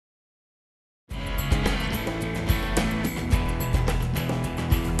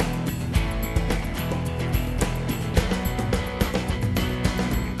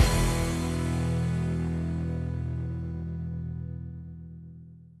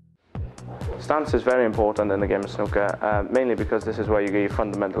Stance is very important in the game of snooker, mainly because this is where you get your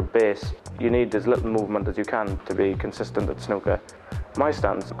fundamental base. You need as little movement as you can to be consistent at snooker. My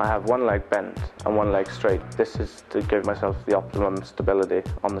stance, I have one leg bent and one leg straight. This is to give myself the optimum stability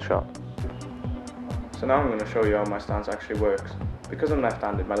on the shot. So now I'm going to show you how my stance actually works. Because I'm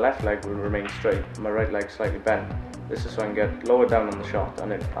left-handed, my left leg will remain straight and my right leg slightly bent. This is so I can get lower down on the shot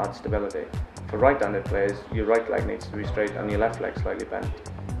and it adds stability. For right-handed players, your right leg needs to be straight and your left leg slightly bent.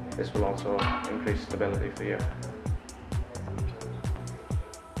 This will also increase stability for you.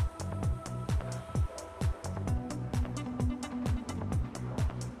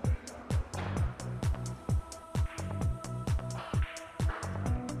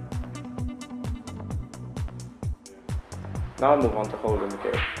 Now I'll move on to holding the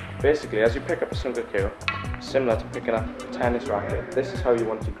cue. Basically, as you pick up a snooker cue, similar to picking up a tennis racket, this is how you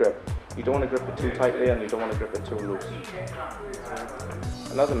want to grip. You don't want to grip it too tightly and you don't want to grip it too loose.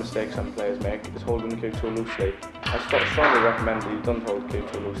 Another mistake some players make is holding the cue too loosely. I strongly recommend that you don't hold the cue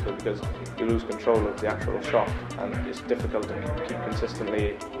too loosely because you lose control of the actual shot and it's difficult to keep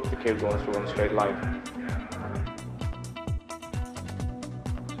consistently the cue going through one straight line.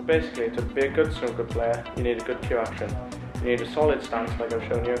 So basically, to be a good snooker player, you need a good cue action. You need a solid stance like I've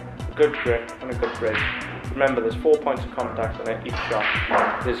shown you, a good grip and a good bridge. Remember, there's 4 points of contact on each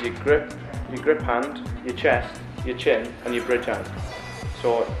shot. There's your grip hand, your chest, your chin and your bridge hand.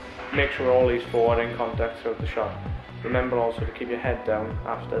 So make sure all these four are in contact throughout the shot. Remember also to keep your head down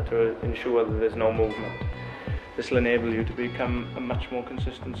after to ensure that there's no movement. This will enable you to become a much more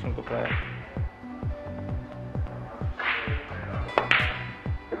consistent snooker player.